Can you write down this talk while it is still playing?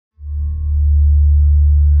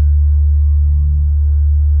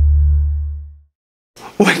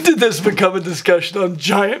When did this become a discussion on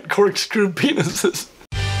giant corkscrew penises?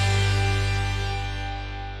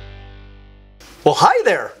 Well, hi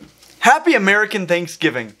there. Happy American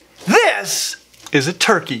Thanksgiving. This is a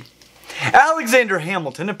turkey. Alexander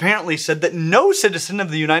Hamilton apparently said that no citizen of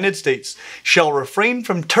the United States shall refrain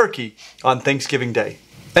from turkey on Thanksgiving Day.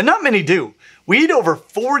 And not many do. We eat over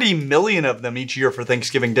 40 million of them each year for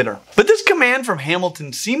Thanksgiving dinner. But this command from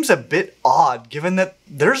Hamilton seems a bit odd, given that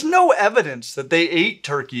there's no evidence that they ate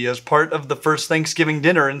turkey as part of the first Thanksgiving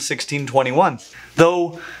dinner in 1621.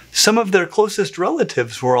 Though some of their closest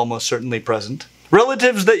relatives were almost certainly present.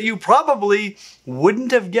 Relatives that you probably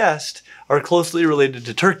wouldn't have guessed are closely related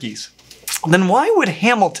to turkeys. Then why would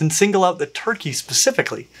Hamilton single out the turkey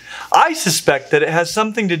specifically? I suspect that it has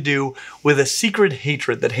something to do with a secret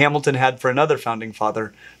hatred that Hamilton had for another founding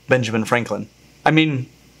father, Benjamin Franklin. I mean,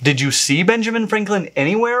 did you see Benjamin Franklin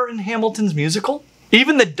anywhere in Hamilton's musical?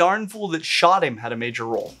 Even the darn fool that shot him had a major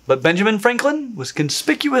role, but Benjamin Franklin was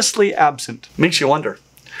conspicuously absent. Makes you wonder.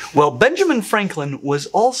 Well, Benjamin Franklin was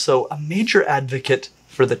also a major advocate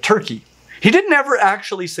for the turkey. He didn't ever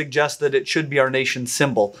actually suggest that it should be our nation's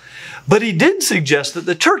symbol, but he did suggest that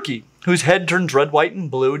the turkey, whose head turns red, white, and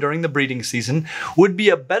blue during the breeding season, would be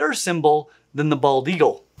a better symbol than the bald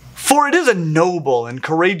eagle. For it is a noble and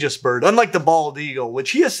courageous bird, unlike the bald eagle, which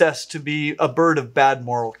he assessed to be a bird of bad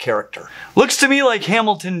moral character. Looks to me like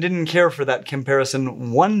Hamilton didn't care for that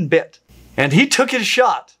comparison one bit, and he took his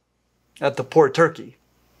shot at the poor turkey.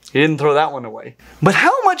 He didn't throw that one away. But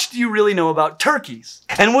how much do you really know about turkeys?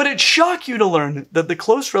 And would it shock you to learn that the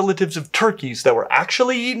close relatives of turkeys that were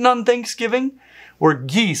actually eaten on Thanksgiving were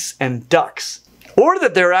geese and ducks? Or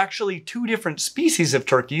that there are actually two different species of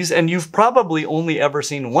turkeys and you've probably only ever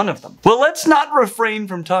seen one of them? Well, let's not refrain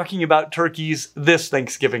from talking about turkeys this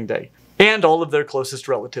Thanksgiving Day. And all of their closest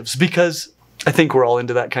relatives, because I think we're all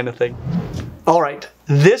into that kind of thing. Alright,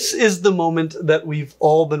 this is the moment that we've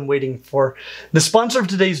all been waiting for. The sponsor of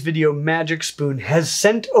today's video, Magic Spoon, has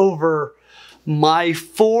sent over my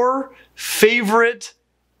 4 favorite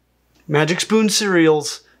Magic Spoon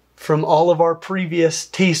cereals from all of our previous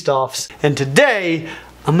taste-offs. And today,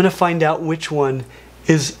 I'm going to find out which one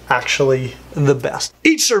is actually the best.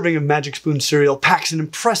 Each serving of Magic Spoon cereal packs an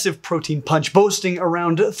impressive protein punch, boasting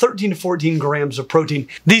around 13 to 14 grams of protein.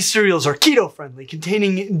 These cereals are keto-friendly,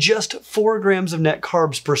 containing just 4 grams of net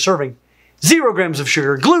carbs per serving, 0 grams of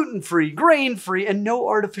sugar, gluten-free, grain-free, and no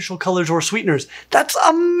artificial colors or sweeteners. That's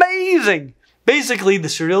amazing! Basically, the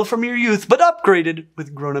cereal from your youth, but upgraded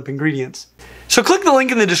with grown-up ingredients. So click the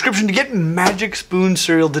link in the description to get Magic Spoon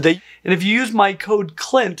cereal today, and if you use my code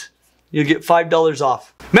CLINT, you'll get $5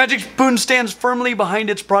 off. Magic Spoon stands firmly behind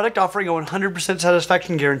its product, offering a 100%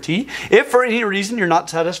 satisfaction guarantee. If for any reason you're not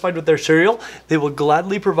satisfied with their cereal, they will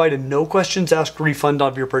gladly provide a no questions asked refund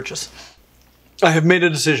of your purchase. I have made a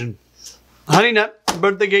decision. Honey Nut,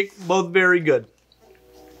 birthday cake, both very good.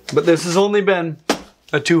 But this has only been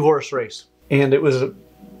a 2-horse race. And it was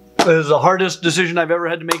the hardest decision I've ever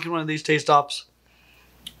had to make in one of these taste-offs.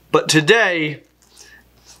 But today,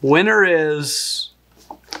 winner is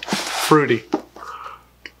Fruity.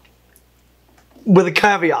 With a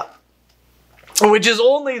caveat, which is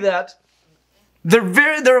only that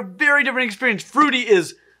they're a very different experience. Fruity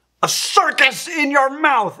is a circus in your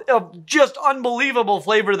mouth of just unbelievable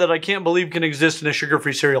flavor that I can't believe can exist in a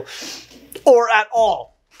sugar-free cereal. Or at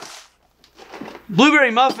all.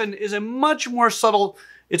 Blueberry Muffin is a much more subtle,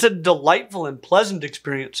 it's a delightful and pleasant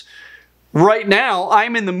experience. Right now,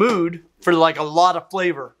 I'm in the mood for like a lot of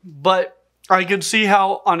flavor, but I could see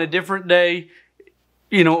how on a different day,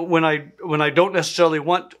 you know, when I don't necessarily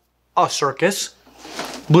want a circus,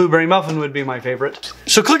 Blueberry Muffin would be my favorite.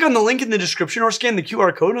 So click on the link in the description or scan the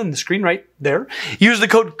QR code on the screen right there. Use the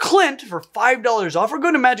code CLINT for $5 off or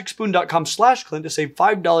go to magicspoon.com/Clint to save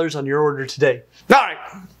 $5 on your order today. Alright,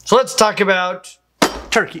 so let's talk about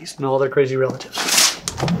turkeys and all their crazy relatives.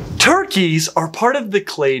 Turkeys are part of the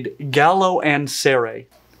clade Gallo-Anserae,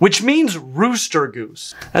 which means rooster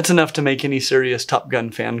goose. That's enough to make any serious Top Gun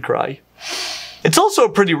fan cry. It's also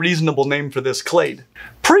a pretty reasonable name for this clade.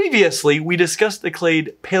 Previously, we discussed the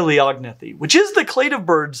clade Paleognathy, which is the clade of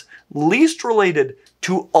birds least related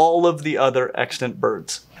to all of the other extant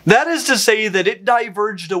birds. That is to say that it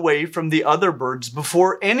diverged away from the other birds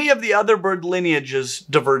before any of the other bird lineages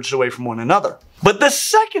diverged away from one another. But the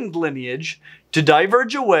second lineage to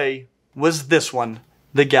diverge away was this one,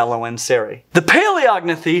 the Gallo-Anserae. The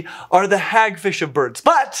Paleognathy are the hagfish of birds,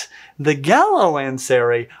 but the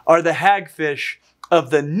Gallo-Anserae are the hagfish of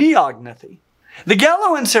the Neognathy. The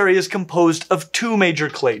Galloansary is composed of two major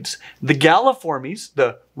clades, the Galliformes,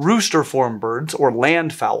 the rooster-form birds, or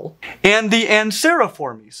land fowl, and the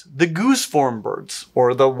Anseriformes, the goose-form birds,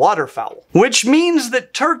 or the waterfowl, which means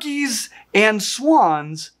that turkeys and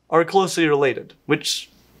swans are closely related, which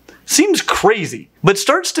seems crazy, but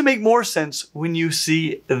starts to make more sense when you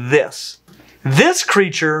see this. This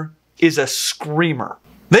creature is a screamer.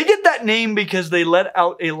 They get that name because they let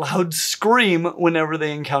out a loud scream whenever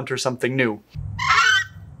they encounter something new.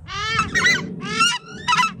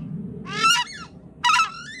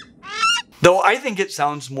 Though I think it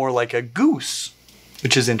sounds more like a goose,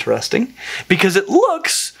 which is interesting because it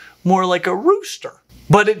looks more like a rooster.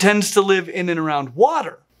 But it tends to live in and around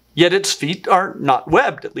water, yet its feet are not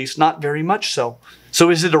webbed, at least not very much so. So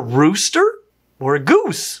is it a rooster or a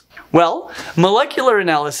goose? Well, molecular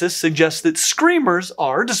analysis suggests that screamers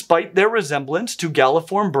are, despite their resemblance to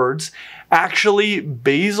galliform birds, actually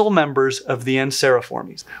basal members of the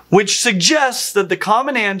Anseriformes, which suggests that the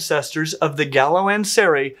common ancestors of the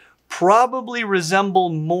Galloanseri probably resemble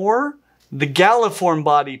more the galliform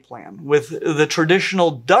body plan, with the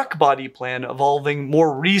traditional duck body plan evolving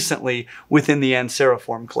more recently within the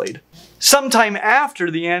Anseriform clade. Sometime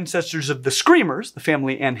after the ancestors of the screamers, the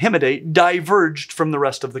family Anhimidae, diverged from the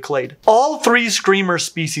rest of the clade. All three screamer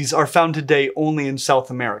species are found today only in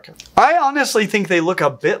South America. I honestly think they look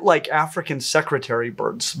a bit like African secretary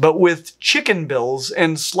birds, but with chicken bills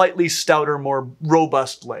and slightly stouter, more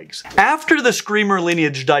robust legs. After the screamer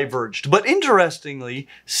lineage diverged, but interestingly,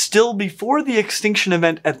 still before the extinction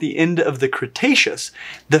event at the end of the Cretaceous,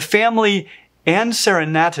 the family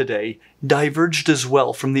Anserinatidae diverged as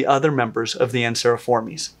well from the other members of the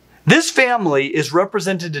Anseriformes. This family is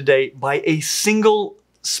represented today by a single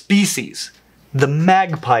species, the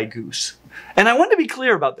magpie goose. And I want to be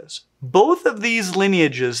clear about this. Both of these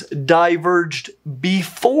lineages diverged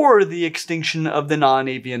before the extinction of the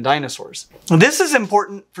non-avian dinosaurs. This is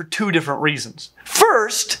important for two different reasons.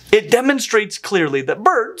 First, it demonstrates clearly that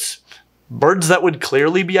birds that would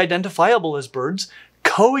clearly be identifiable as birds,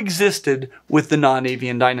 coexisted with the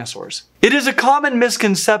non-avian dinosaurs. It is a common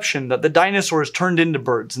misconception that the dinosaurs turned into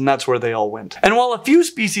birds and that's where they all went. And while a few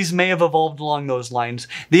species may have evolved along those lines,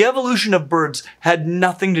 the evolution of birds had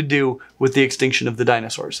nothing to do with the extinction of the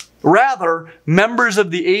dinosaurs. Rather, members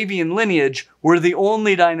of the avian lineage were the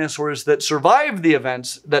only dinosaurs that survived the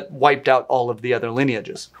events that wiped out all of the other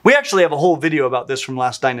lineages. We actually have a whole video about this from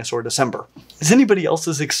last Dinosaur December. Is anybody else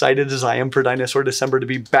as excited as I am for Dinosaur December to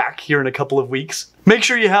be back here in a couple of weeks? Make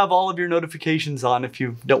sure you have all of your notifications on if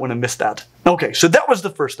you don't want to miss that. Okay, so that was the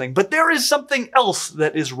first thing, but there is something else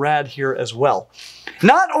that is rad here as well.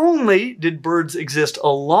 Not only did birds exist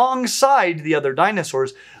alongside the other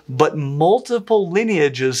dinosaurs, but multiple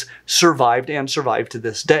lineages survived and survive to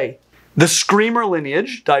this day. The screamer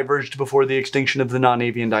lineage diverged before the extinction of the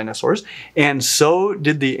non-avian dinosaurs, and so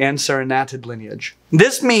did the Anserinatid lineage.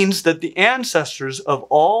 This means that the ancestors of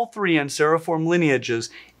all three Anseriform lineages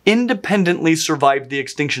independently survived the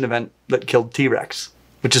extinction event that killed T-Rex,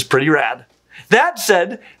 which is pretty rad. That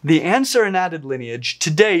said, the Anserinatid lineage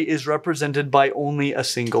today is represented by only a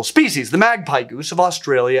single species, the magpie goose of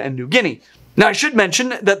Australia and New Guinea. Now I should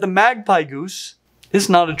mention that the magpie goose is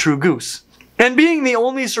not a true goose. And being the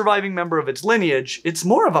only surviving member of its lineage, it's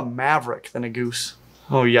more of a maverick than a goose.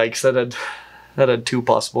 Oh yikes, that had two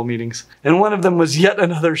possible meanings. And one of them was yet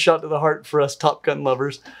another shot to the heart for us Top Gun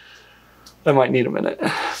lovers. I might need a minute.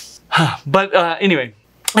 But anyway,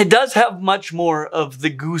 it does have much more of the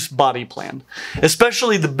goose body plan,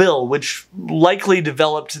 especially the bill, which likely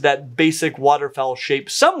developed that basic waterfowl shape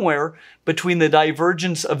somewhere between the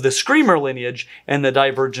divergence of the screamer lineage and the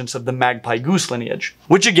divergence of the magpie goose lineage,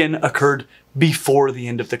 which again occurred before the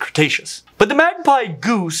end of the Cretaceous. But the magpie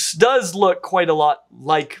goose does look quite a lot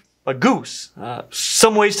like a goose.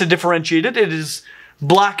 Some ways to differentiate it, it is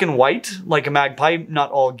black and white, like a magpie.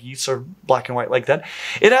 Not all geese are black and white like that.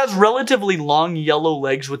 It has relatively long yellow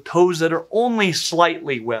legs with toes that are only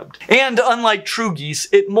slightly webbed. And unlike true geese,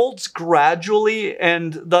 it molts gradually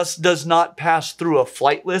and thus does not pass through a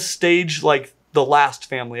flightless stage like the last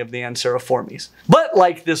family of the Anseriformes. But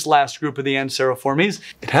like this last group of the Anseriformes,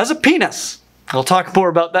 it has a penis. I'll talk more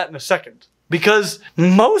about that in a second. Because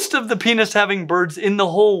most of the penis-having birds in the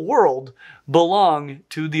whole world belong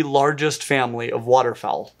to the largest family of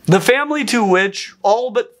waterfowl. The family to which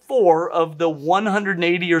all but 4 of the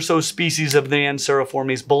 180 or so species of the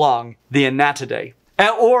Anseriformes belong, the Anatidae.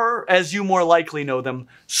 Or, as you more likely know them,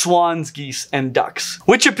 swans, geese, and ducks,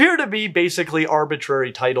 which appear to be basically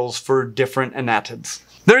arbitrary titles for different anatids.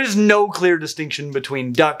 There is no clear distinction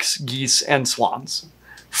between ducks, geese, and swans.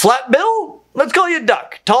 Flat bill? Let's call you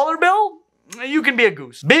duck. Taller bill? you can be a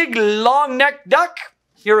goose. Big, long-necked duck,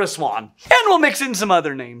 you're a swan. And we'll mix in some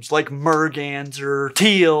other names like merganser,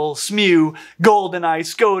 teal, smew, goldeneye,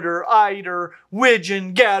 scoter, eider,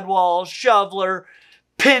 widgeon, gadwall, shoveler,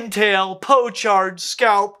 pintail, pochard,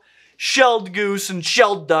 scaup, shelled goose, and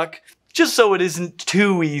shelled duck, just so it isn't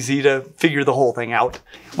too easy to figure the whole thing out.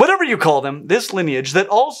 Whatever you call them, this lineage that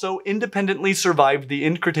also independently survived the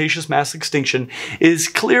end Cretaceous mass extinction is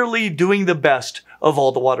clearly doing the best of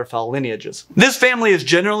all the waterfowl lineages. This family is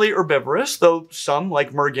generally herbivorous, though some,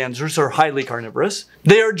 like mergansers, are highly carnivorous.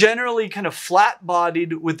 They are generally kind of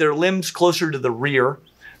flat-bodied with their limbs closer to the rear.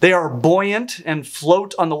 They are buoyant and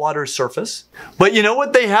float on the water's surface. But you know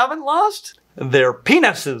what they haven't lost? Their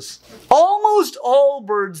penises. Almost all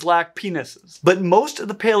birds lack penises, but most of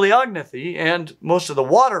the paleognathi and most of the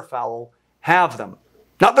waterfowl have them.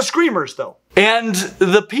 Not the screamers, though. And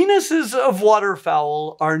the penises of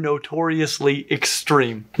waterfowl are notoriously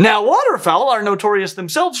extreme. Now, waterfowl are notorious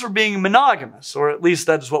themselves for being monogamous, or at least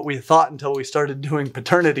that is what we thought until we started doing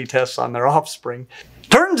paternity tests on their offspring.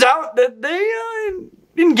 Turns out that they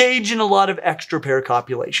engage in a lot of extra pair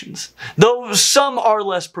copulations, though some are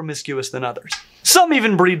less promiscuous than others. Some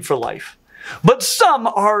even breed for life. But some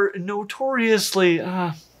are notoriously,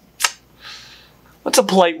 what's a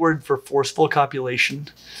polite word for forceful copulation?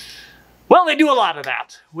 Well, they do a lot of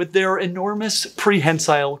that with their enormous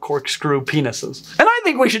prehensile corkscrew penises. And I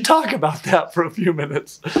think we should talk about that for a few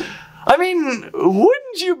minutes. I mean,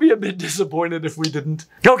 wouldn't you be a bit disappointed if we didn't?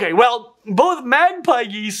 Okay, well, both magpie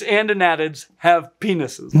geese and anatids have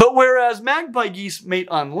penises. But whereas magpie geese mate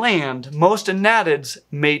on land, most anatids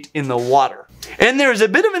mate in the water. And there's a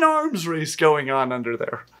bit of an arms race going on under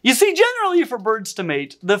there. You see, generally for birds to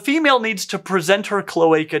mate, the female needs to present her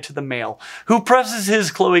cloaca to the male, who presses his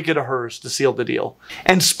cloaca to hers to seal the deal.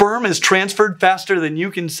 And sperm is transferred faster than you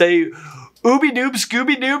can say ooby-doob,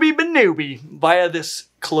 scooby-dooby, banooby via this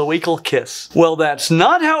cloacal kiss. Well, that's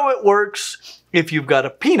not how it works if you've got a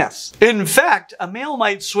penis. In fact, a male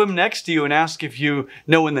might swim next to you and ask if you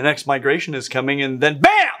know when the next migration is coming, and then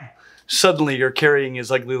BAM! Suddenly you're carrying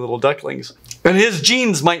his ugly little ducklings. And his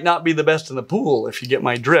genes might not be the best in the pool, if you get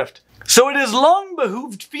my drift. So it has long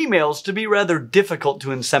behooved females to be rather difficult to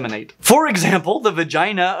inseminate. For example, the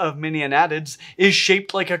vagina of many anatids is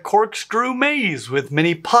shaped like a corkscrew maze with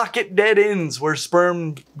many pocket dead ends where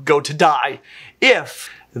sperm go to die, if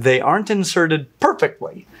they aren't inserted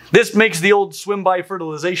perfectly. This makes the old swim-by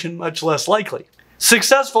fertilization much less likely.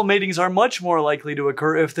 Successful matings are much more likely to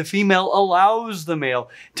occur if the female allows the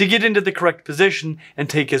male to get into the correct position and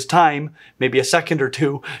take his time, maybe a second or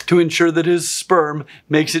two, to ensure that his sperm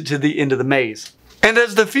makes it to the end of the maze. And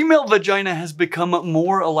as the female vagina has become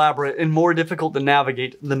more elaborate and more difficult to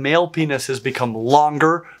navigate, the male penis has become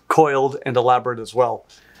longer, coiled, and elaborate as well.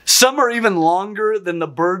 Some are even longer than the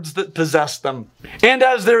birds that possess them. And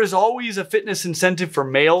as there is always a fitness incentive for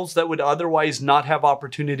males that would otherwise not have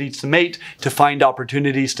opportunities to mate to find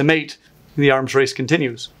opportunities to mate, the arms race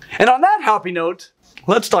continues. And on that happy note,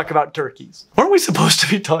 let's talk about turkeys. Weren't we supposed to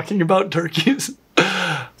be talking about turkeys?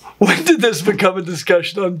 When did this become a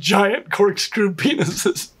discussion on giant corkscrew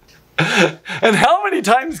penises? And how many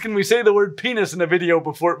times can we say the word penis in a video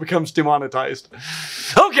before it becomes demonetized?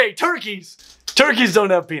 Okay, turkeys! Turkeys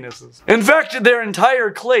don't have penises. In fact, their entire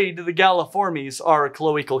clade, the galliformes, are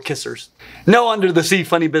cloacal kissers. No under-the-sea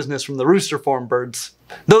funny business from the rooster-form birds,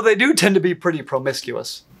 though they do tend to be pretty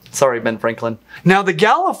promiscuous. Sorry, Ben Franklin. Now, the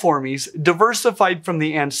galliformes diversified from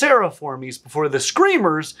the anseriformes before the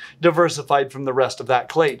screamers diversified from the rest of that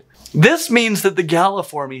clade. This means that the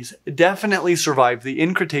galliformes definitely survived the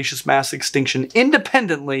end Cretaceous mass extinction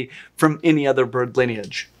independently from any other bird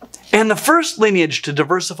lineage. And the first lineage to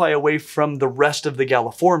diversify away from the rest of the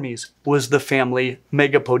galliformes was the family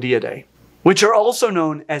Megapodiidae, which are also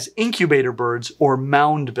known as incubator birds or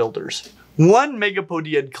mound builders. One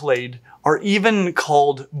megapodiid clade are even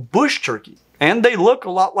called bush turkey, and they look a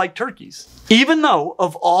lot like turkeys. Even though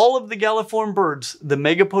of all of the galliform birds, the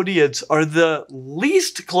megapodiids are the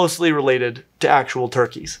least closely related to actual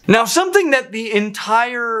turkeys. Now, something that the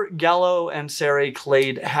entire Gallo-Anseri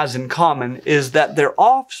clade has in common is that their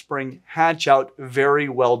offspring hatch out very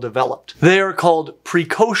well developed. They are called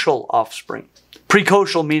precocial offspring.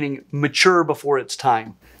 Precocial meaning mature before its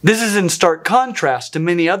time. This is in stark contrast to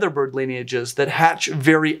many other bird lineages that hatch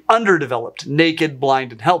very underdeveloped, naked,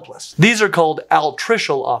 blind, and helpless. These are called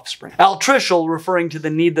altricial offspring. Altricial referring to the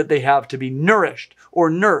need that they have to be nourished or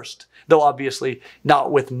nursed, though obviously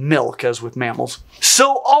not with milk as with mammals.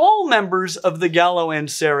 So all members of the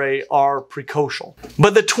Gallo-Anseri are precocial.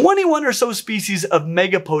 But the 21 or so species of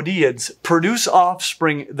megapodiids produce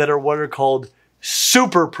offspring that are what are called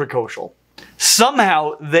super precocial.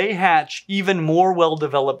 Somehow, they hatch even more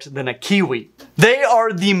well-developed than a kiwi. They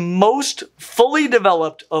are the most fully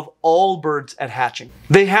developed of all birds at hatching.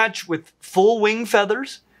 They hatch with full wing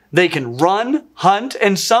feathers, they can run, hunt,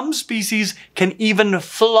 and some species can even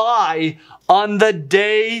fly on the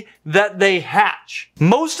day that they hatch.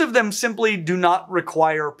 Most of them simply do not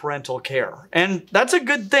require parental care. And that's a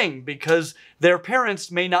good thing because their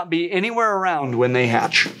parents may not be anywhere around when they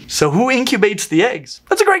hatch. So who incubates the eggs?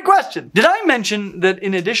 That's a great question. Did I mention that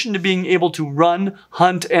in addition to being able to run,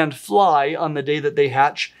 hunt, and fly on the day that they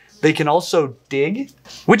hatch, they can also dig?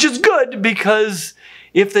 Which is good because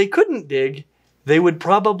if they couldn't dig, they would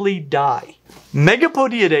probably die.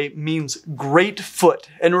 Megapodiidae means great foot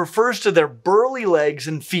and refers to their burly legs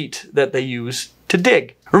and feet that they use to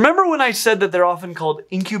dig. Remember when I said that they're often called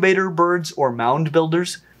incubator birds or mound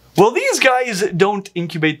builders? Well, these guys don't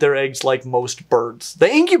incubate their eggs like most birds.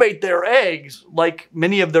 They incubate their eggs like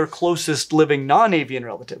many of their closest living non-avian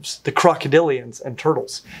relatives, the crocodilians and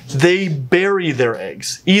turtles. They bury their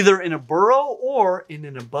eggs, either in a burrow or in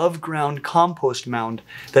an above-ground compost mound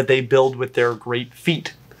that they build with their great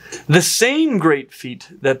feet. The same great feet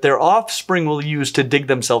that their offspring will use to dig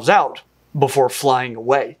themselves out before flying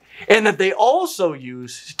away, and that they also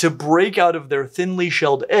use to break out of their thinly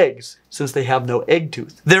shelled eggs since they have no egg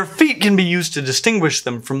tooth. Their feet can be used to distinguish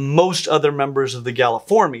them from most other members of the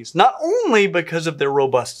Galliformes, not only because of their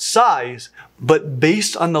robust size, but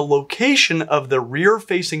based on the location of the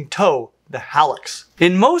rear-facing toe, the hallux.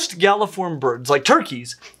 In most galliform birds, like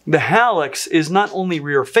turkeys, the hallux is not only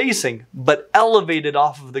rear-facing, but elevated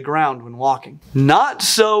off of the ground when walking. Not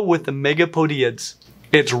so with the megapodiids.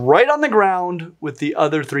 It's right on the ground with the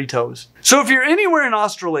other three toes. So if you're anywhere in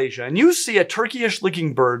Australasia and you see a turkey-ish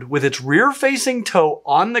looking bird with its rear-facing toe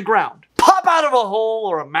on the ground, pop out of a hole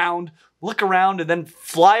or a mound, look around, and then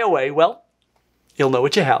fly away, well, you'll know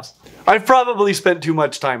what you have. I've probably spent too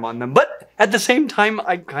much time on them, but at the same time,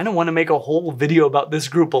 I kind of want to make a whole video about this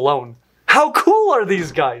group alone. How cool are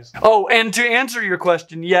these guys? Oh, and to answer your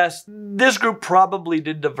question, yes, this group probably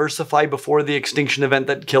did diversify before the extinction event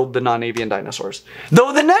that killed the non-avian dinosaurs.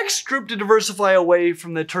 Though the next group to diversify away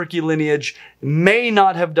from the turkey lineage may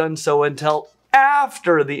not have done so until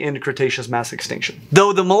after the end Cretaceous mass extinction,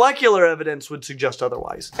 though the molecular evidence would suggest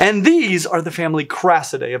otherwise. And these are the family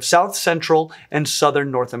Crassidae of South Central and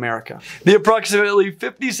Southern North America. The approximately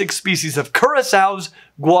 56 species of curassows,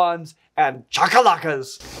 guans, and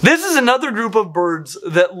chacalacas. This is another group of birds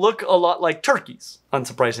that look a lot like turkeys,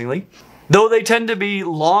 unsurprisingly, though they tend to be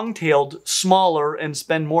long-tailed, smaller, and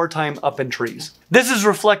spend more time up in trees. This is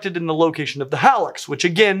reflected in the location of the hallux, which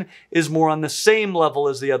again is more on the same level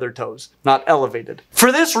as the other toes, not elevated.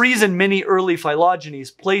 For this reason, many early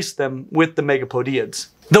phylogenies placed them with the megapodiids,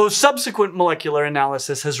 though subsequent molecular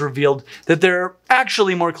analysis has revealed that they're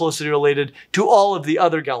actually more closely related to all of the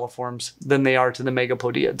other galliforms than they are to the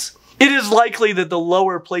megapodiids. It is likely that the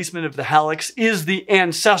lower placement of the hallux is the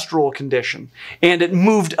ancestral condition, and it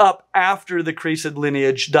moved up after the Crassid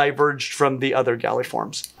lineage diverged from the other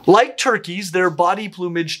galliforms. Like turkeys, their body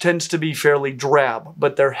plumage tends to be fairly drab,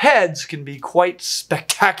 but their heads can be quite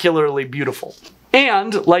spectacularly beautiful.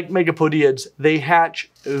 And, like megapodiids, they hatch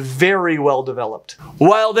very well developed.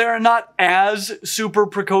 While they're not as super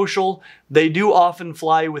precocial, they do often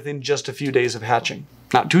fly within just a few days of hatching.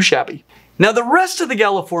 Not too shabby. Now, the rest of the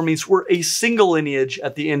Galliformes were a single lineage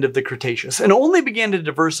at the end of the Cretaceous and only began to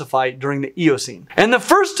diversify during the Eocene. And the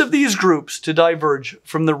first of these groups to diverge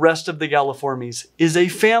from the rest of the Galliformes is a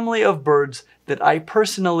family of birds that I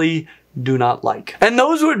personally do not like. And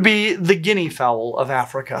those would be the guinea fowl of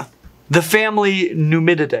Africa, the family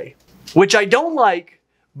Numididae, which I don't like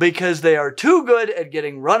because they are too good at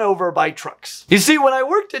getting run over by trucks. You see, when I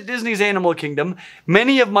worked at Disney's Animal Kingdom,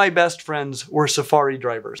 many of my best friends were safari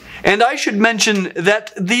drivers. And I should mention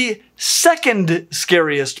that the second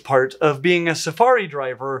scariest part of being a safari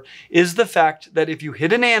driver is the fact that if you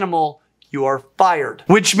hit an animal, you are fired.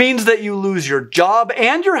 Which means that you lose your job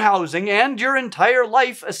and your housing and your entire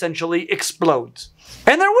life essentially explodes.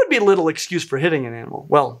 And there would be little excuse for hitting an animal.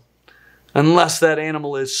 Well, unless that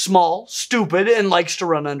animal is small, stupid, and likes to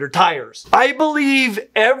run under tires. I believe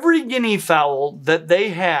every guinea fowl that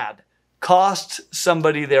they had cost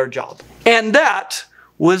somebody their job. And that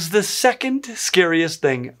was the second scariest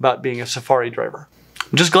thing about being a safari driver.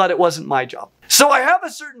 I'm just glad it wasn't my job. So I have a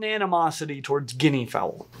certain animosity towards guinea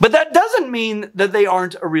fowl. But that doesn't mean that they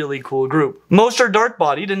aren't a really cool group. Most are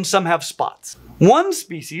dark-bodied and some have spots. One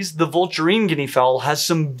species, the vulturine guinea fowl, has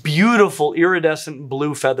some beautiful iridescent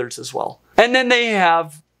blue feathers as well. And then they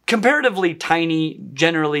have comparatively tiny,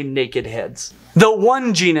 generally naked heads. Though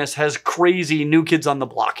one genus has crazy New Kids on the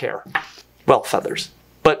Block hair. Well, feathers.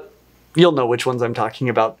 But You'll know which ones I'm talking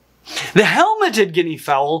about. The helmeted guinea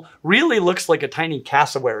fowl really looks like a tiny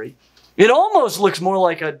cassowary. It almost looks more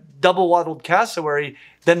like a double-wattled cassowary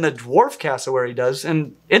than the dwarf cassowary does,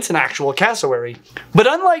 and it's an actual cassowary. But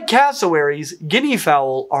unlike cassowaries, guinea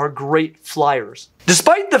fowl are great flyers.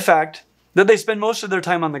 Despite the fact that they spend most of their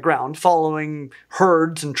time on the ground, following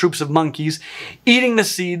herds and troops of monkeys, eating the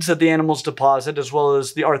seeds that the animals deposit as well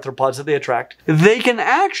as the arthropods that they attract, they can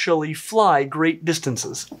actually fly great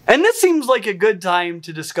distances. And this seems like a good time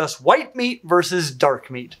to discuss white meat versus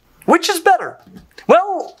dark meat. Which is better?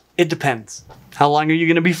 Well, it depends. How long are you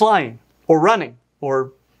going to be flying? Or running?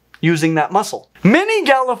 Or using that muscle? Many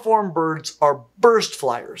galliform birds are burst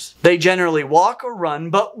flyers. They generally walk or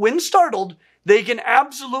run, but when startled, they can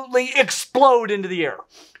absolutely explode into the air.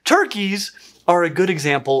 Turkeys are a good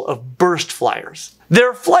example of burst flyers.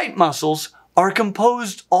 Their flight muscles are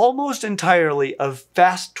composed almost entirely of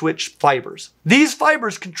fast twitch fibers. These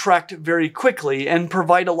fibers contract very quickly and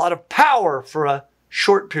provide a lot of power for a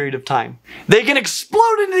short period of time. They can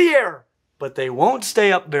explode into the air, but they won't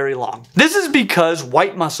stay up very long. This is because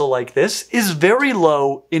white muscle like this is very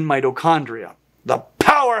low in mitochondria, the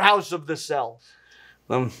powerhouse of the cell.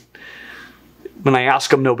 When I ask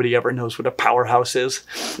them, nobody ever knows what a powerhouse is.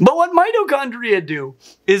 But what mitochondria do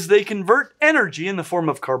is they convert energy in the form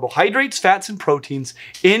of carbohydrates, fats, and proteins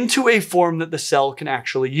into a form that the cell can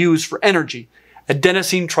actually use for energy.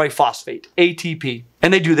 Adenosine triphosphate, ATP.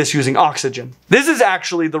 And they do this using oxygen. This is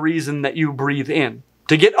actually the reason that you breathe in,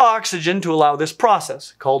 to get oxygen to allow this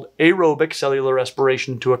process, called aerobic cellular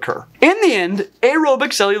respiration, to occur. In the end,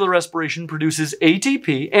 aerobic cellular respiration produces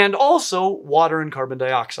ATP and also water and carbon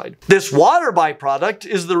dioxide. This water byproduct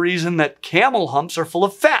is the reason that camel humps are full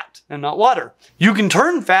of fat and not water. You can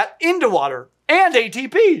turn fat into water and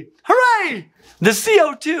ATP. Hooray! The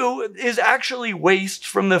CO2 is actually waste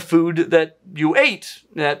from the food that you ate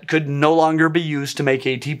that could no longer be used to make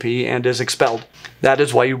ATP and is expelled. That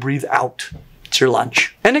is why you breathe out. It's your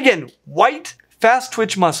lunch. And again, white, fast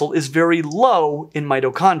twitch muscle is very low in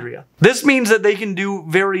mitochondria. This means that they can do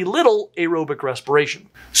very little aerobic respiration.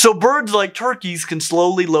 So birds like turkeys can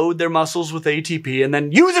slowly load their muscles with ATP and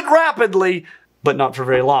then use it rapidly, but not for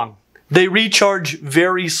very long. They recharge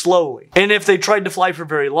very slowly. And if they tried to fly for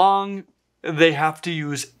very long, they have to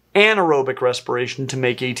use anaerobic respiration to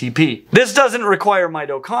make ATP. This doesn't require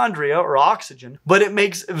mitochondria or oxygen, but it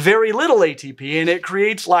makes very little ATP and it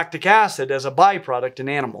creates lactic acid as a byproduct in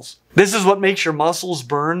animals. This is what makes your muscles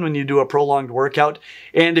burn when you do a prolonged workout,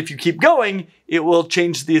 and if you keep going, it will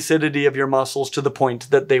change the acidity of your muscles to the point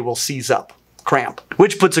that they will seize up, cramp,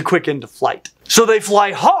 which puts a quick end to flight. So they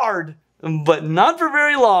fly hard, but not for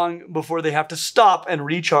very long before they have to stop and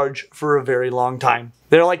recharge for a very long time.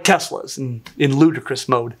 They're like Teslas in ludicrous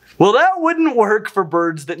mode. Well, that wouldn't work for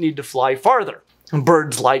birds that need to fly farther.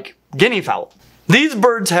 Birds like guinea fowl. These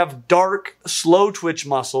birds have dark, slow twitch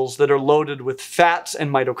muscles that are loaded with fats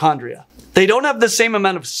and mitochondria. They don't have the same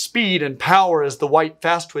amount of speed and power as the white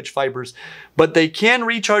fast twitch fibers, but they can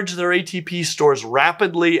recharge their ATP stores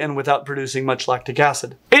rapidly and without producing much lactic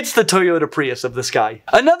acid. It's the Toyota Prius of the sky.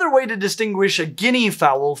 Another way to distinguish a guinea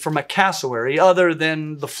fowl from a cassowary, other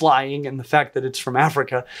than the flying and the fact that it's from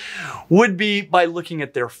Africa, would be by looking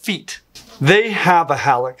at their feet. They have a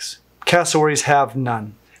hallux. Cassowaries have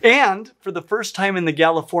none. And, for the first time in the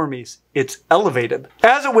Galliformes, it's elevated,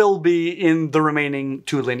 as it will be in the remaining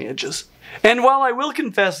two lineages. And while I will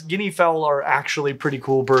confess guinea fowl are actually pretty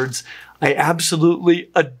cool birds, I absolutely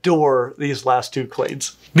adore these last two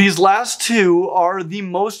clades. These last two are the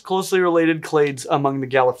most closely related clades among the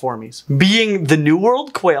Galliformes, being the New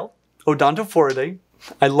World quail, Odontophoridae,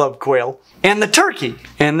 I love quail, and the turkey,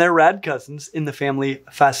 and their rad cousins in the family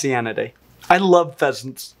Phasianidae. I love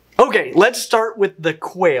pheasants. Okay, let's start with the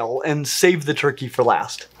quail and save the turkey for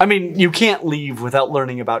last. I mean, you can't leave without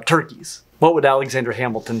learning about turkeys. What would Alexander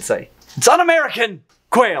Hamilton say? It's un-American!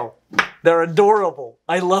 Quail. They're adorable.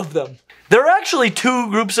 I love them. There are actually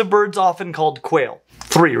two groups of birds often called quail.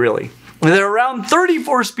 Three, really. There are around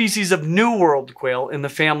 34 species of New World quail in the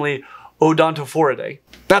family Odontophoridae.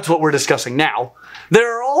 That's what we're discussing now.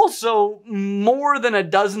 There are also more than a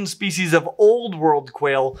dozen species of Old World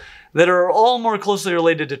quail that are all more closely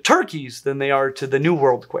related to turkeys than they are to the New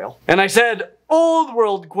World quail. And I said Old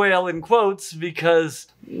World quail in quotes because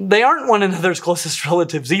they aren't one another's closest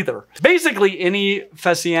relatives either. Basically, any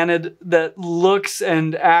phasianid that looks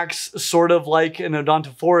and acts sort of like an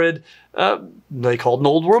odontophorid, they called an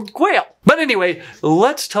Old World quail. But anyway,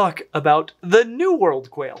 let's talk about the New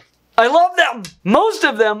World quail. I love them! Most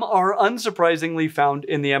of them are unsurprisingly found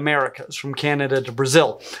in the Americas, from Canada to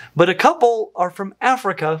Brazil, but a couple are from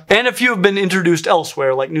Africa, and a few have been introduced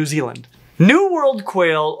elsewhere, like New Zealand. New World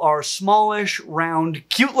quail are smallish, round,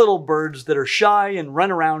 cute little birds that are shy and run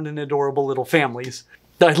around in adorable little families.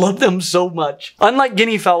 I love them so much. Unlike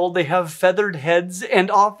guinea fowl, they have feathered heads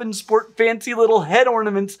and often sport fancy little head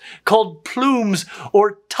ornaments called plumes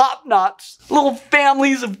or top knots. Little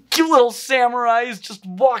families of cute little samurais just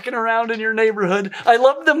walking around in your neighborhood. I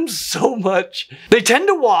love them so much. They tend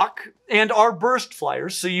to walk and are burst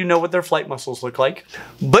flyers, so you know what their flight muscles look like.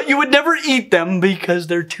 But you would never eat them because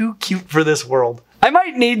they're too cute for this world. I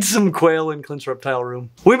might need some quail in Clint's reptile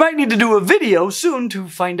room. We might need to do a video soon to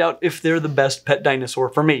find out if they're the best pet dinosaur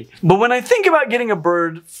for me. But when I think about getting a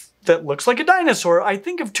bird that looks like a dinosaur, I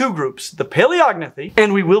think of two groups, the Paleognathy,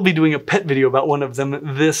 and we will be doing a pet video about one of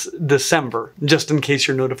them this December, just in case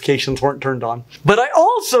your notifications weren't turned on. But I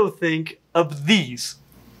also think of these.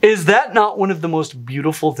 Is that not one of the most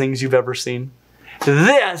beautiful things you've ever seen?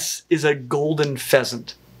 This is a golden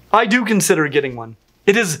pheasant. I do consider getting one.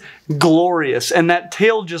 It is glorious, and that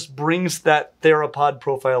tail just brings that theropod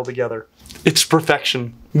profile together. It's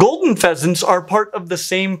perfection. Golden pheasants are part of the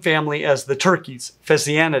same family as the turkeys,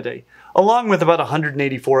 Phasianidae, along with about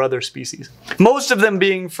 184 other species. Most of them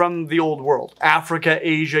being from the Old World, Africa,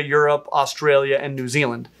 Asia, Europe, Australia, and New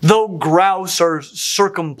Zealand. Though grouse are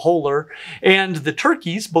circumpolar, and the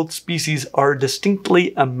turkeys, both species, are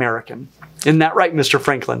distinctly American. Isn't that right, Mr.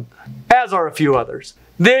 Franklin? As are a few others.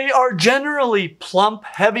 They are generally plump,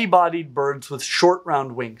 heavy-bodied birds with short,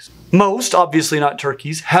 round wings. Most, obviously not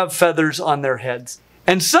turkeys, have feathers on their heads.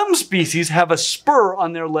 And some species have a spur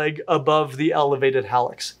on their leg above the elevated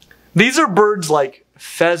hallux. These are birds like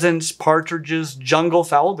pheasants, partridges, jungle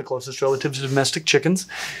fowl, the closest relative to domestic chickens,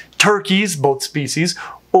 turkeys, both species,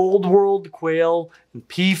 Old World quail, and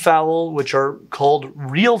peafowl, which are called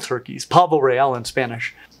real turkeys, pavo real in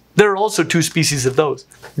Spanish. There are also two species of those.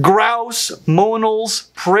 Grouse,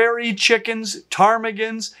 monals, prairie chickens,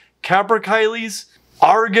 ptarmigans, capercaillies,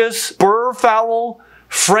 argus, burr fowl,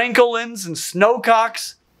 francolins, and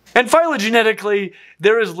snowcocks. And phylogenetically,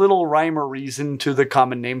 there is little rhyme or reason to the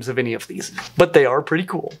common names of any of these, but they are pretty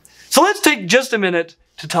cool. So let's take just a minute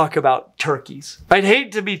to talk about turkeys. I'd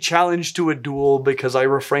hate to be challenged to a duel because I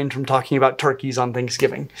refrained from talking about turkeys on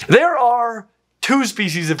Thanksgiving. There are two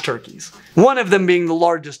species of turkeys, one of them being the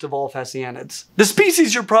largest of all phasianids. The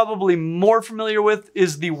species you're probably more familiar with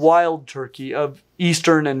is the wild turkey of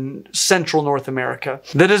eastern and central North America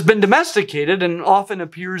that has been domesticated and often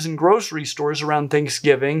appears in grocery stores around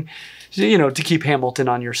Thanksgiving, you know, to keep Hamilton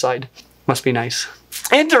on your side. Must be nice.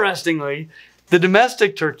 Interestingly, the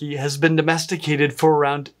domestic turkey has been domesticated for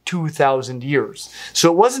around 2,000 years,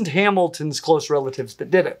 so it wasn't Hamilton's close relatives that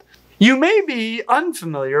did it. You may be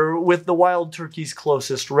unfamiliar with the wild turkey's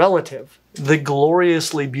closest relative, the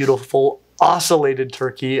gloriously beautiful ocellated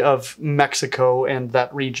turkey of Mexico and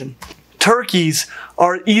that region. Turkeys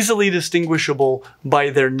are easily distinguishable by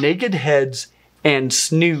their naked heads and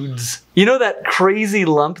snoods. You know that crazy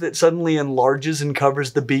lump that suddenly enlarges and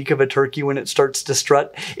covers the beak of a turkey when it starts to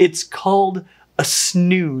strut? It's called a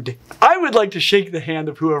snood. I would like to shake the hand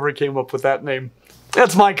of whoever came up with that name.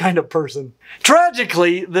 That's my kind of person.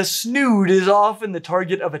 Tragically, the snood is often the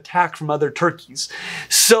target of attack from other turkeys.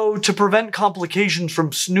 So to prevent complications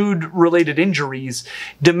from snood-related injuries,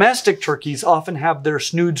 domestic turkeys often have their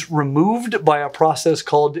snoods removed by a process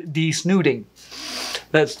called desnooding.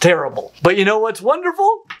 That's terrible. But you know what's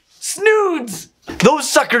wonderful? Snoods! Those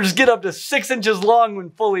suckers get up to 6 inches long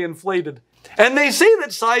when fully inflated. And they say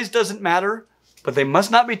that size doesn't matter, but they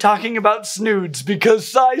must not be talking about snoods because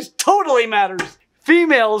size totally matters.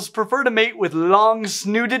 Females prefer to mate with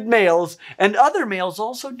long-snooded males, and other males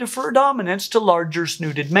also defer dominance to larger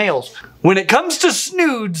snooded males. When it comes to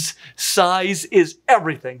snoods, size is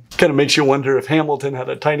everything. Kind of makes you wonder if Hamilton had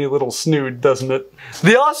a tiny little snood, doesn't it?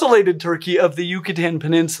 The ocellated turkey of the Yucatan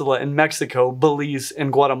Peninsula in Mexico, Belize,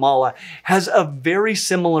 and Guatemala has a very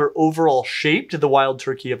similar overall shape to the wild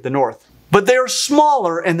turkey of the north. But they are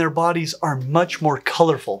smaller and their bodies are much more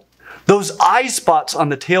colorful. Those eye spots on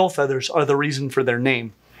the tail feathers are the reason for their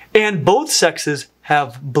name. And both sexes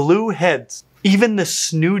have blue heads. Even the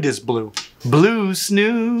snood is blue. Blue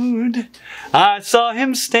snood, I saw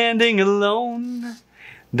him standing alone.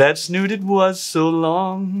 That snooded was so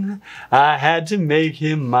long, I had to make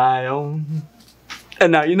him my own.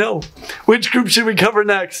 And now you know. Which group should we cover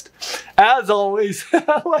next? As always,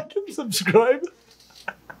 like and subscribe.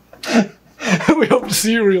 We hope to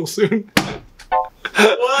see you real soon.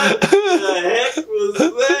 What the heck was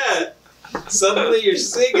that? Suddenly you're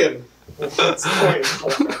singing. What's going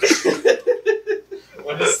on?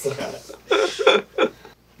 What is that?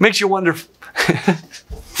 Makes you wonder.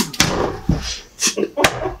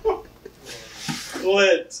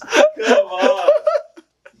 Clint, come on.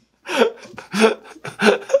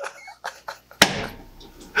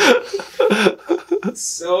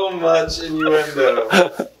 much innuendo.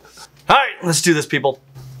 Alright, let's do this, people.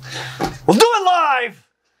 We'll do it live!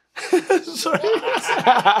 Sorry.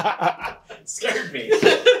 It scared me.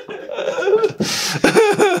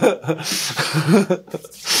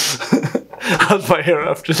 How's my hair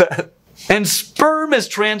after that? And sperm is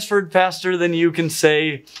transferred faster than you can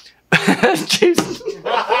say. Jason.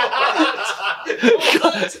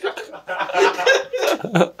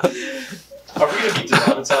 Are we gonna be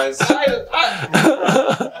demonetized?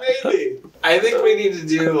 Maybe. I think we need to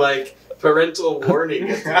do like parental warning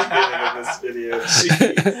at the beginning of this video.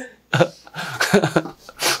 Jeez.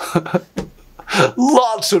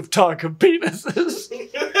 Lots of talk of penises.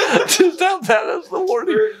 Just have that as the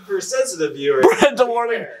warning. For sensitive viewers. Parental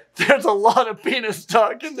warning. There's a lot of penis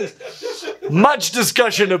talk in this. Much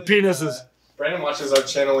discussion of penises. Brandon watches our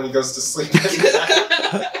channel when he goes to sleep.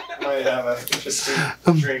 Might have interesting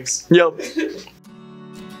drinks. Yep.